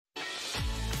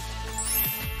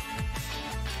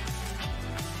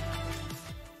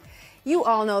You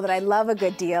all know that I love a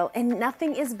good deal, and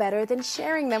nothing is better than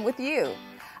sharing them with you.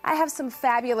 I have some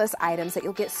fabulous items that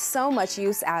you'll get so much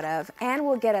use out of and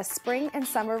will get us spring and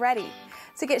summer ready.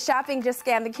 To get shopping, just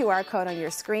scan the QR code on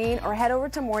your screen or head over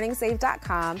to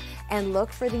morningsave.com and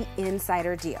look for the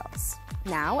insider deals.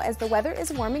 Now, as the weather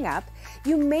is warming up,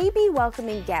 you may be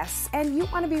welcoming guests and you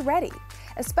want to be ready,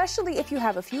 especially if you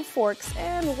have a few forks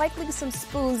and likely some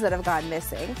spoons that have gone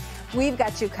missing. We've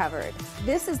got you covered.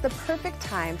 This is the perfect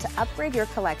time to upgrade your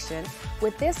collection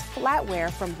with this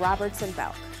flatware from Roberts &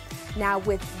 Belk. Now,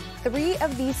 with 3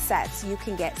 of these sets, you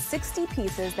can get 60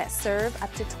 pieces that serve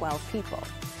up to 12 people.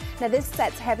 Now, this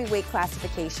set's heavyweight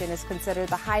classification is considered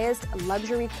the highest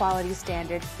luxury quality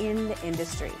standard in the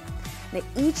industry. Now,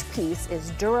 each piece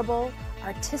is durable,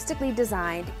 artistically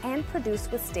designed, and produced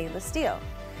with stainless steel.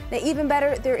 Now, even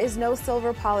better, there is no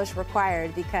silver polish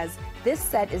required because this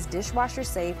set is dishwasher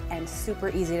safe and super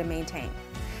easy to maintain.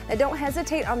 Now, don't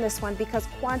hesitate on this one because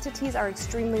quantities are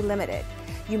extremely limited.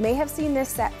 You may have seen this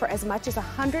set for as much as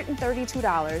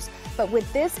 $132, but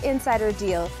with this insider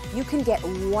deal, you can get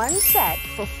one set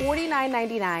for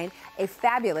 $49.99, a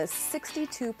fabulous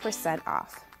 62%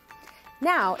 off.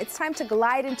 Now, it's time to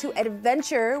glide into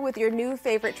adventure with your new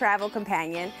favorite travel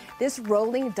companion, this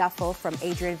rolling duffel from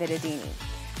Adrian Vittadini.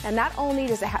 Now, not only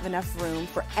does it have enough room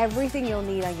for everything you'll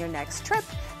need on your next trip,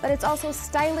 but it's also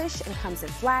stylish and comes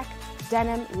in black,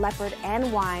 denim, leopard,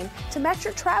 and wine to match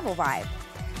your travel vibe.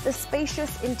 The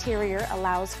spacious interior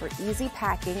allows for easy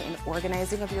packing and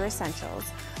organizing of your essentials,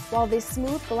 while the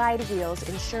smooth glide wheels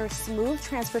ensure smooth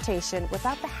transportation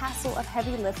without the hassle of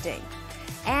heavy lifting.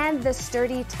 And the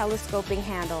sturdy telescoping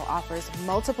handle offers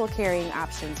multiple carrying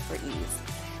options for ease.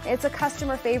 It's a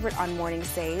customer favorite on Morning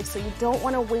Save, so you don't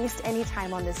want to waste any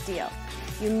time on this deal.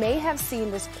 You may have seen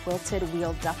this quilted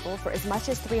wheel duffel for as much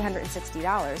as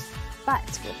 $360, but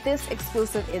with this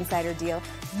exclusive insider deal,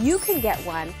 you can get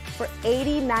one for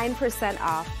 89%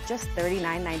 off, just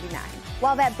 $39.99.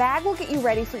 While that bag will get you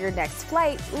ready for your next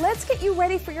flight, let's get you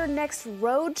ready for your next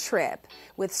road trip.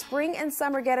 With spring and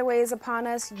summer getaways upon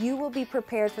us, you will be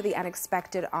prepared for the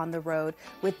unexpected on the road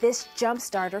with this jump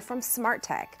starter from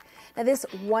SmartTech. Now, this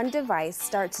one device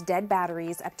starts dead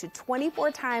batteries up to 24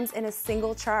 times in a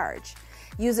single charge.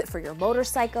 Use it for your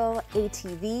motorcycle,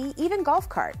 ATV, even golf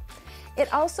cart.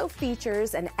 It also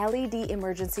features an LED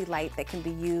emergency light that can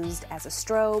be used as a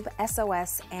strobe,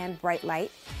 SOS, and bright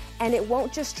light. And it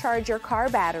won't just charge your car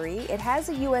battery. It has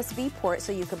a USB port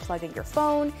so you can plug in your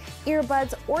phone,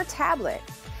 earbuds, or tablet.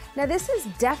 Now, this is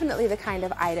definitely the kind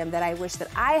of item that I wish that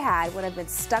I had when I've been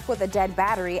stuck with a dead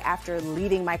battery after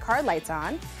leaving my car lights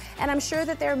on. And I'm sure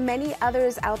that there are many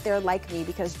others out there like me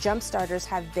because jump starters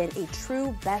have been a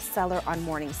true bestseller on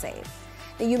Morning Save.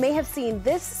 Now, you may have seen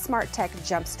this SmartTech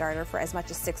jump starter for as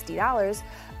much as $60,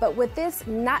 but with this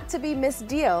not-to-be-missed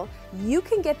deal, you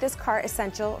can get this car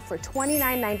essential for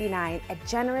 $29.99, a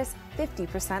generous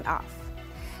 50% off.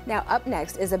 Now, up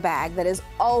next is a bag that is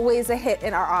always a hit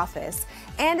in our office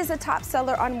and is a top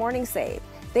seller on Morning Save.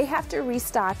 They have to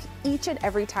restock each and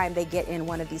every time they get in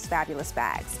one of these fabulous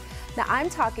bags. Now, I'm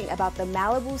talking about the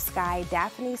Malibu Sky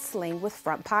Daphne Sling with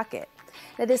front pocket.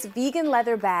 Now, this vegan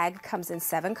leather bag comes in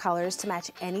 7 colors to match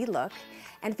any look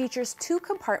and features 2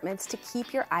 compartments to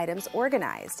keep your items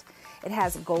organized. It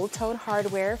has gold tone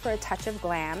hardware for a touch of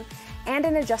glam and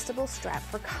an adjustable strap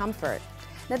for comfort.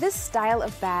 Now, this style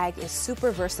of bag is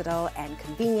super versatile and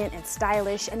convenient and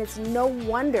stylish, and it's no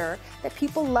wonder that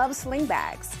people love sling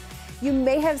bags. You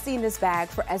may have seen this bag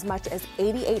for as much as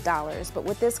 $88, but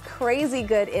with this crazy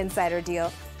good insider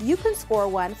deal, you can score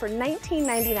one for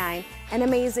 $19.99, an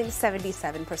amazing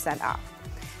 77% off.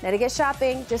 Now, to get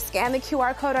shopping, just scan the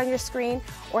QR code on your screen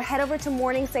or head over to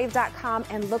morningsave.com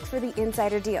and look for the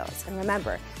insider deals. And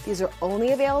remember, these are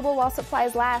only available while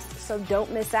supplies last, so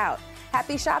don't miss out.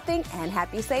 Happy shopping and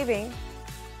happy saving.